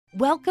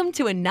Welcome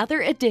to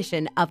another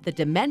edition of the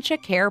Dementia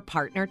Care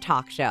Partner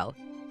Talk Show.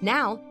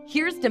 Now,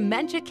 here's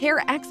Dementia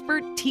Care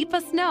expert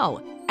Teepa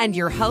Snow and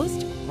your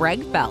host,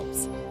 Greg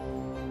Phelps.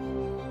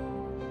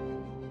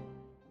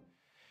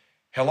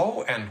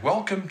 Hello and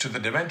welcome to the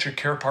Dementia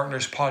Care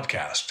Partners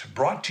podcast,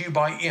 brought to you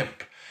by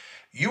IMP.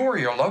 You or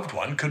your loved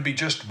one could be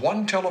just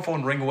one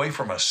telephone ring away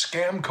from a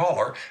scam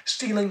caller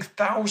stealing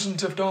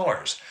thousands of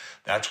dollars.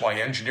 That's why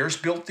engineers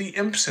built the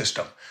IMP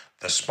system,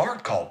 the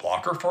smart call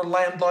blocker for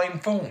landline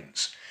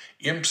phones.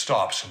 IMP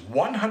stops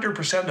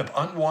 100% of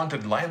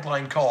unwanted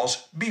landline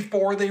calls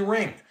before they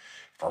ring.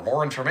 For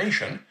more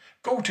information,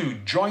 go to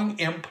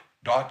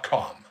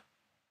joinimp.com.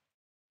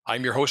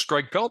 I'm your host,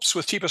 Greg Phelps,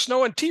 with Teepa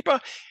Snow. And Teepa,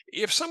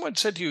 if someone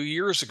said to you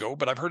years ago,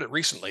 but I've heard it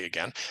recently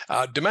again,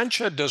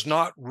 dementia does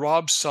not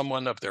rob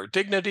someone of their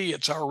dignity.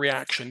 It's our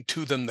reaction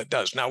to them that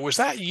does. Now, was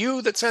that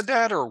you that said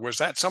that, or was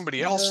that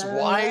somebody else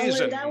wise?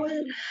 That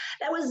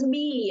was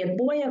me. And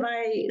boy, have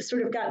I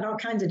sort of gotten all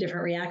kinds of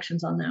different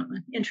reactions on that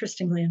one,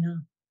 interestingly enough.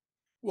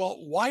 Well,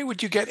 why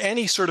would you get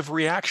any sort of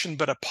reaction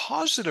but a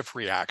positive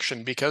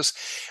reaction? Because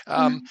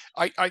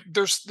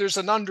there's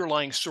an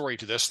underlying story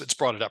to this that's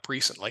brought it up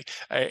recently,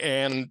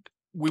 and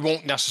we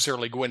won't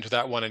necessarily go into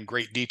that one in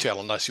great detail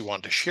unless you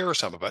want to share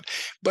some of it.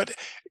 But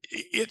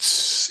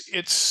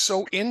it's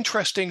so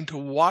interesting to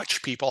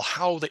watch people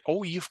how they,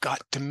 oh, you've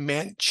got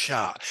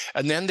dementia,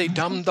 and then they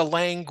dumb the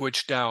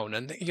language down,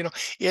 and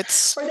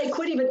it's or they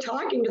quit even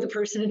talking to the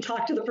person and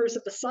talk to the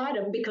person beside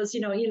them because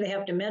they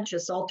have dementia,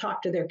 so I'll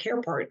talk to their care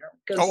partner.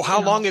 Oh,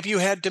 how long have you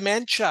had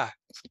dementia?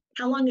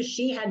 How long has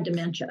she had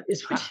dementia?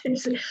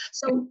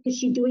 So is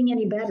she doing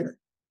any better?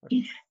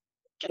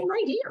 I'm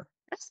right here.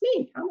 That's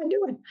me. How am I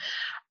doing?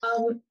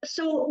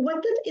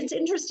 It's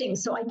interesting.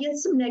 So I get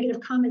some negative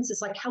comments.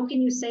 It's like, how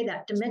can you say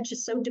that? Dementia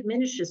so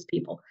diminishes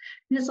people.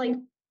 And it's like,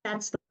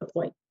 that's the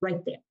point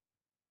right there.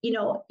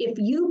 If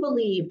you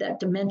believe that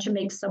dementia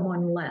makes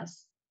someone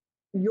less,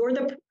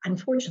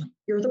 unfortunately,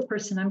 you're the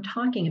person I'm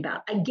talking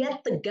about. I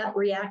get the gut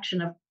reaction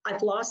of,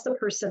 I've lost the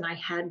person I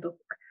had before.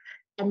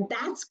 And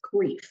that's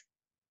grief.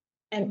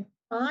 And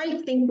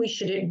I think we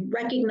should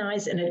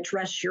recognize and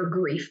address your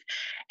grief.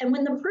 And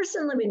when the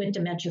person living with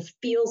dementia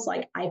feels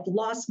like I've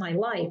lost my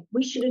life,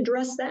 we should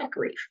address that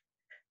grief.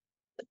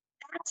 But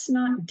that's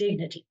not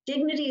dignity.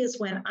 Dignity is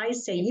when I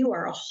say you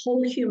are a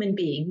whole human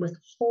being with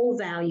whole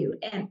value,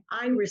 and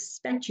I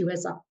respect you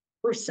as a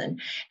person.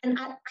 And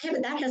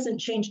that hasn't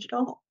changed at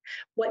all.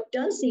 What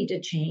does need to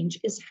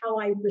change is how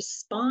I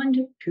respond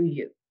to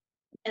you.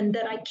 And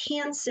that I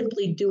can't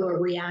simply do a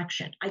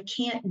reaction. I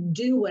can't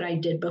do what I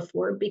did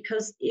before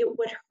because it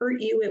would hurt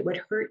you, it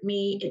would hurt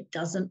me, it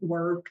doesn't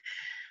work.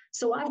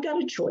 So I've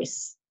got a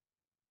choice.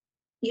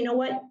 You know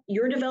what?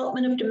 Your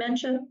development of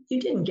dementia, you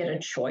didn't get a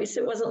choice.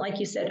 It wasn't like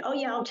you said, oh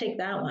yeah, I'll take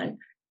that one.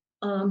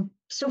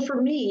 So for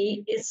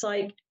me, it's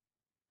like,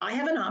 I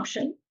have an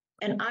option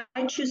and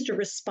I choose to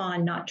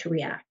respond, not to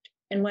react.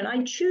 And when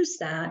I choose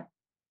that,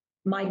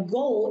 my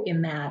goal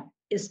in that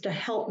is to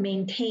help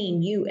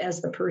maintain you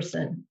as the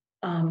person.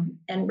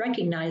 And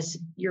recognize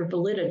your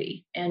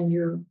validity and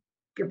your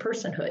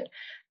personhood,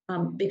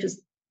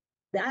 because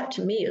that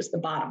to me is the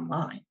bottom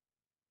line.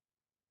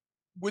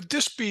 Would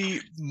this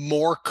be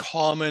more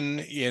common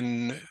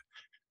in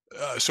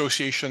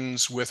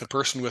associations with a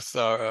person with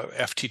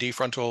FTD,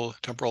 frontal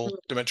temporal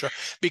dementia?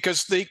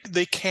 Because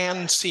they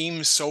can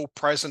seem so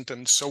present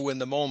and so in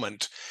the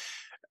moment,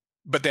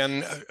 but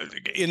then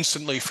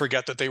instantly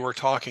forget that they were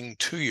talking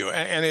to you.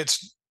 And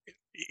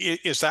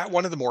is that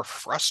one of the more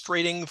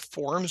frustrating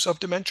forms of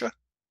dementia?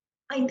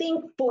 I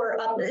think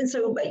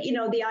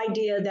the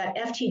idea that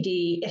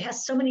FTD, it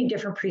has so many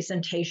different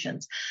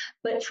presentations.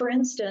 But for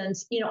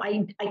instance,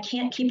 I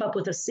can't keep up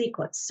with a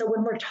sequence. So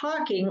when we're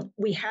talking,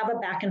 we have a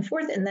back and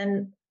forth, and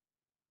then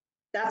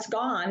that's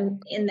gone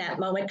in that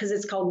moment because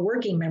it's called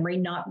working memory,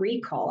 not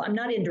recall. I'm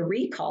not into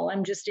recall.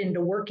 I'm just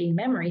into working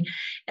memory.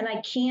 And I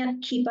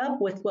can't keep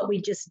up with what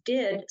we just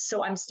did.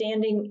 So I'm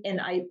standing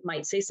and I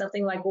might say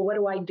something like, well, what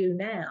do I do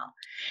now?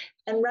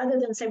 And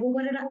rather than say, well,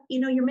 what did I,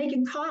 you're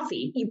making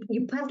coffee.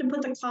 You have to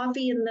put the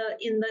coffee in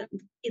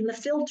the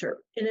filter.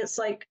 And it's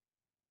like,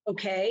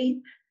 okay.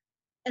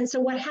 And so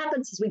what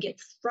happens is we get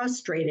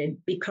frustrated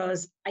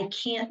because I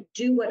can't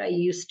do what I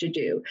used to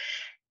do.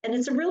 And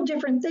it's a real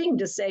different thing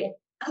to say,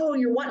 oh,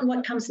 you're wanting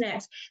what comes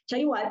next. Tell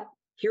you what,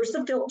 here's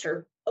the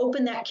filter.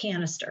 Open that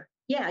canister.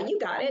 Yeah, you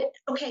got it.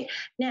 Okay,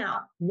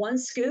 now one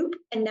scoop,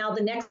 and now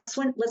the next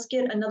one, let's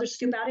get another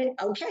scoop out of it.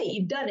 Okay,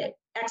 you've done it.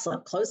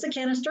 Excellent. Close the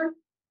canister.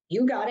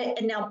 You got it.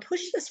 And now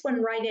push this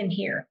one right in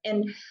here.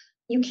 And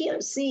you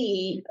can't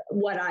see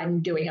what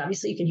I'm doing.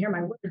 Obviously, you can hear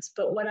my words,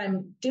 but what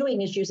I'm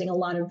doing is using a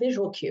lot of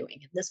visual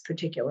cueing in this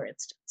particular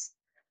instance.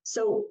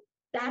 So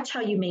that's how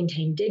you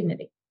maintain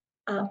dignity,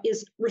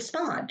 is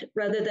respond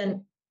rather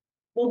than,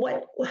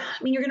 well,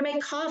 you're going to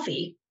make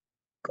coffee,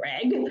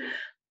 Greg.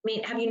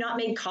 Have you not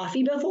made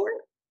coffee before?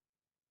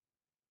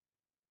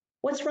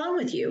 What's wrong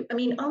with you?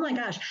 Oh my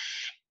gosh.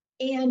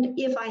 And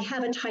if I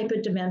have a type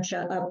of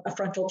dementia, a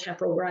frontal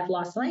temporal where I've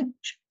lost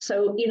language.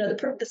 So,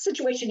 the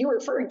situation you were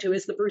referring to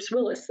is the Bruce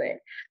Willis thing.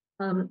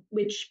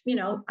 which,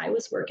 I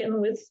was working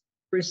with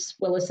Bruce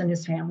Willis and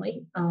his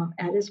family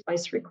at his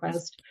wife's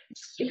request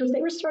because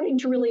they were starting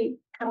to really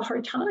have a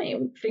hard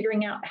time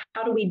figuring out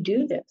how do we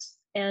do this.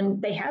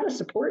 And they had a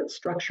support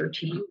structure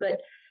team,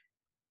 but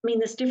I mean,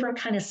 this different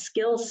kind of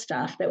skill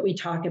stuff that we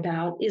talk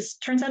about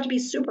turns out to be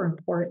super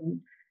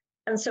important.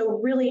 And so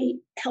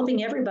really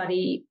helping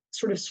everybody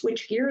sort of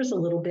switch gears a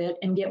little bit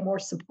and get more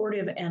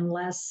supportive and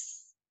less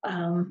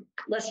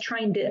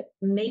trying to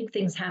make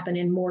things happen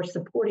and more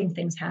supporting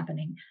things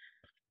happening.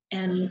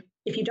 And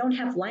if you don't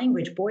have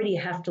language, boy, do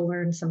you have to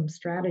learn some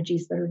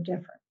strategies that are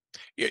different.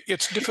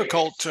 It's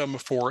difficult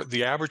for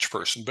the average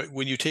person, but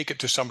when you take it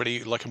to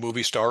somebody like a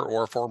movie star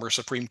or a former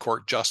Supreme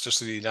Court Justice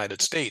of the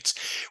United States,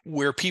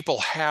 where people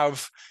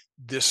have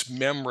this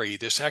memory,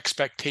 this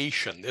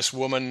expectation, this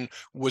woman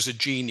was a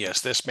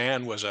genius, this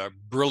man was a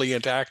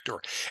brilliant actor,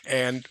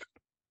 and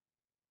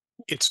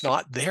it's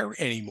not there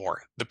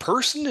anymore. The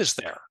person is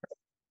there.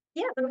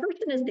 Yeah, the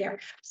person is there.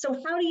 So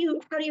how do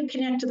you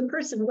connect to the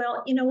person?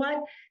 Well, you know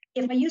what?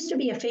 If I used to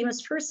be a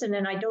famous person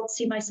and I don't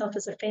see myself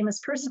as a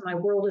famous person, my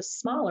world is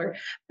smaller.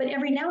 But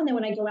every now and then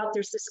when I go out,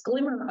 there's this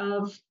glimmer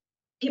of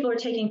people are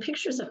taking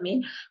pictures of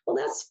me. Well,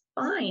 that's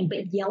fine.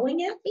 But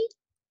yelling at me,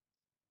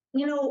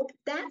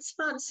 that's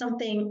not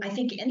something I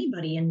think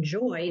anybody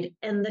enjoyed.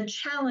 And the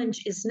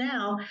challenge is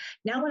now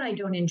when I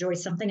don't enjoy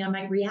something, I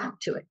might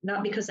react to it,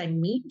 not because I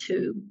mean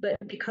to, but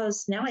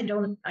because now I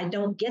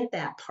don't get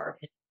that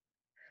part.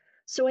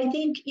 So I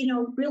think,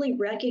 really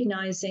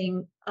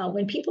recognizing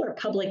when people are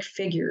public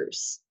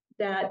figures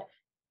that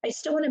I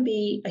still want to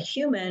be a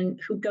human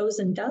who goes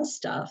and does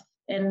stuff.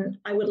 And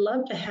I would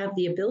love to have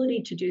the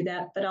ability to do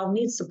that, but I'll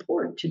need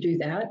support to do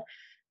that.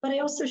 But I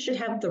also should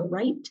have the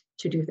right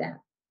to do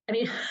that. I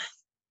mean,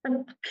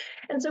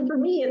 and so for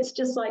me, it's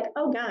just like,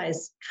 oh,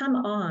 guys, come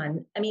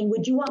on. I mean,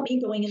 would you want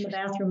me going in the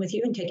bathroom with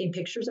you and taking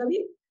pictures of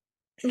you?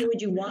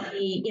 Would you want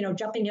me,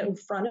 jumping in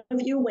front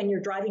of you when you're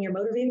driving your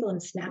motor vehicle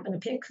and snapping a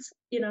pic?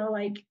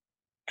 Like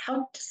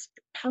how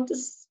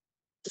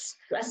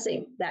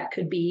distressing that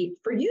could be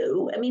for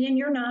you. I mean, and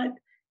you're not,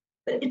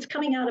 but it's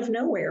coming out of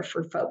nowhere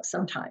for folks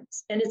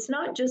sometimes. And it's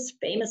not just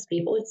famous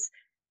people. It's,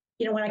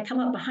 when I come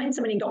up behind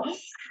somebody and go, oh,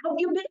 how have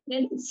you been?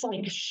 And it's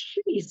like,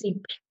 geez,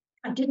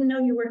 I didn't know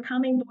you were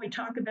coming. Boy,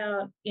 talk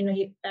about,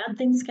 bad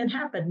things can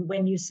happen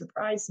when you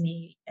surprise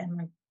me. And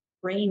my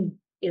brain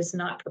is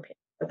not prepared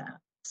for that,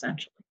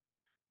 essentially.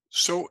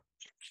 So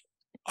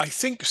I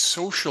think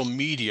social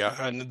media,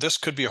 and this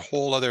could be a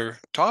whole other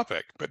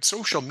topic, but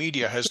social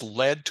media has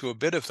led to a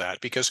bit of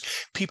that because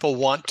people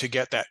want to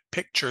get that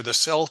picture, the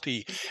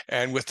selfie,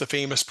 and with the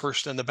famous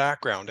person in the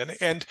background.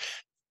 And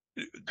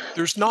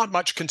there's not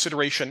much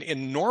consideration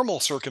in normal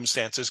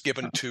circumstances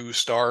given to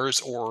stars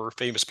or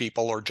famous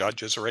people or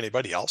judges or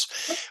anybody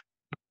else.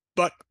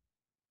 But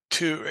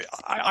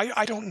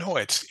I don't know.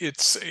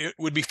 It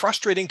would be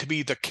frustrating to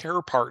be the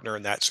care partner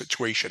in that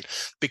situation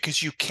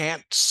because you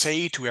can't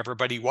say to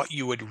everybody what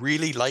you would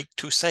really like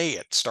to say.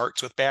 It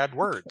starts with bad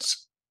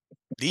words.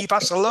 Leave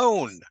us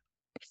alone.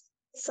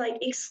 It's like,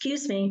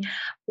 excuse me,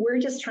 we're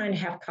just trying to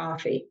have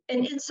coffee.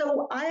 And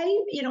so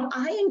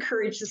I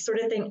encourage this sort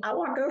of thing. I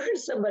walk over to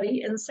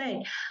somebody and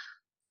say,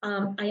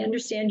 I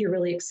understand you're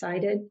really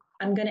excited.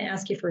 I'm going to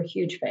ask you for a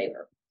huge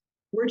favor.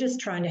 We're just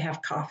trying to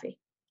have coffee.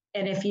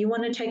 And if you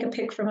want to take a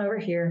pic from over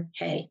here,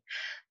 hey,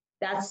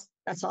 that's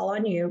all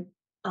on you.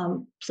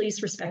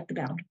 Please respect the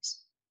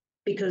boundaries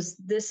because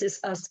this is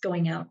us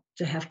going out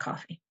to have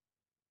coffee.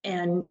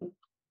 And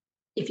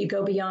if you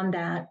go beyond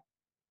that,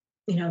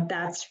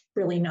 that's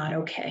really not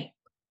okay.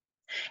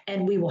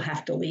 And we will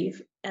have to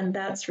leave. And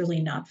that's really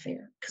not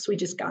fair because we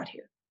just got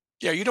here.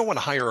 Yeah, you don't want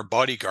to hire a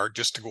bodyguard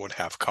just to go and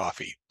have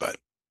coffee, but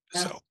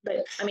so.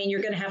 But I mean,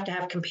 you're going to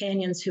have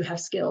companions who have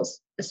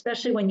skills,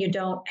 especially when you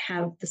don't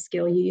have the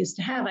skill you used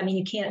to have. I mean,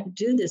 you can't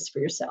do this for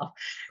yourself.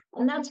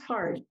 And that's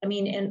hard. I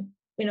mean, and,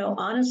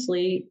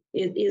 honestly,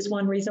 it is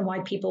one reason why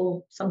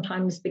people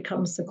sometimes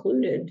become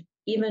secluded,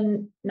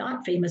 even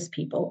not famous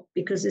people,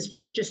 because it's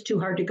just too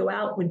hard to go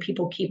out when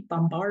people keep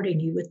bombarding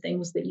you with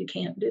things that you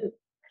can't do.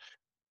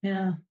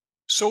 Yeah.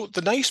 So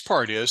the nice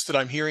part is that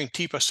I'm hearing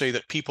Teepa say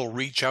that people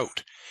reach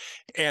out.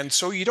 And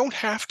so you don't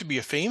have to be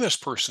a famous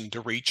person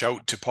to reach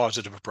out to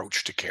Positive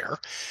Approach to Care.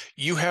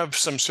 You have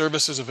some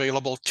services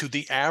available to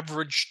the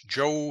average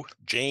Joe,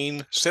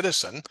 Jane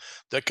citizen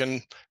that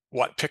can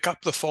pick up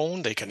the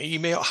phone, they can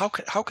email. How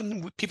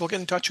can people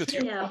get in touch with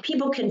you? Yeah,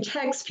 people can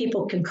text,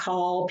 people can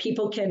call,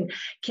 people can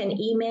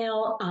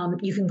email.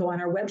 You can go on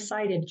our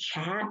website and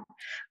chat.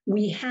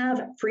 We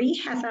have free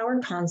half-hour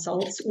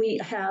consults.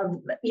 We have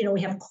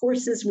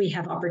courses, we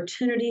have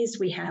opportunities,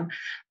 we have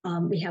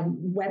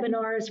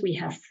webinars, we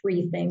have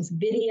free things,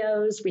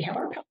 videos, we have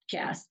our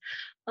podcast.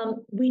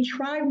 We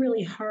try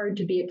really hard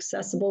to be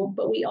accessible,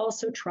 but we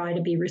also try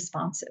to be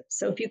responsive.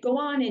 So if you go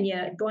on and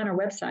you go on our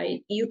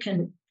website, you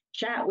can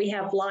chat. We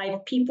have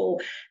live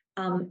people.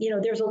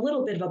 There's a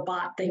little bit of a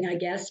bot thing, I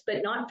guess,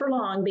 but not for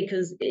long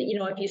because,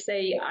 if you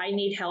say, I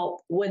need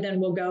help, well, then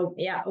we'll go,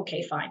 yeah,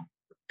 okay, fine.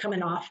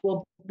 Coming off.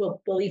 We'll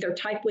either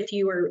type with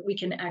you or we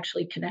can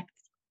actually connect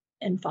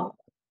and follow.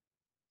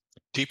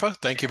 Teepa,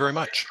 thank you very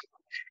much.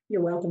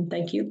 You're welcome.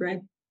 Thank you,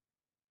 Greg.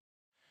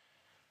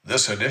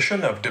 This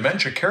edition of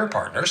Dementia Care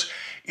Partners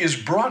is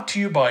brought to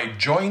you by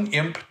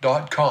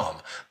joinimp.com,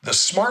 the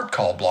smart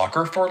call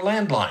blocker for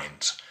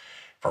landlines.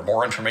 For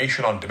more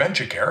information on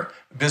dementia care,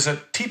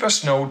 visit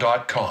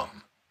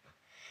teepasnow.com.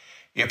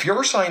 If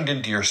you're signed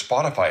into your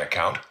Spotify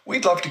account,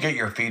 we'd love to get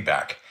your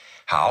feedback.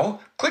 How?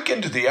 Click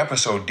into the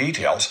episode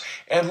details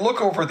and look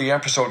over the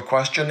episode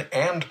question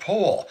and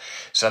poll.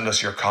 Send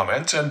us your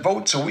comments and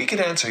vote so we can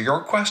answer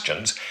your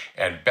questions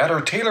and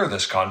better tailor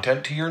this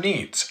content to your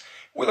needs.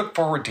 We look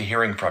forward to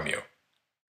hearing from you.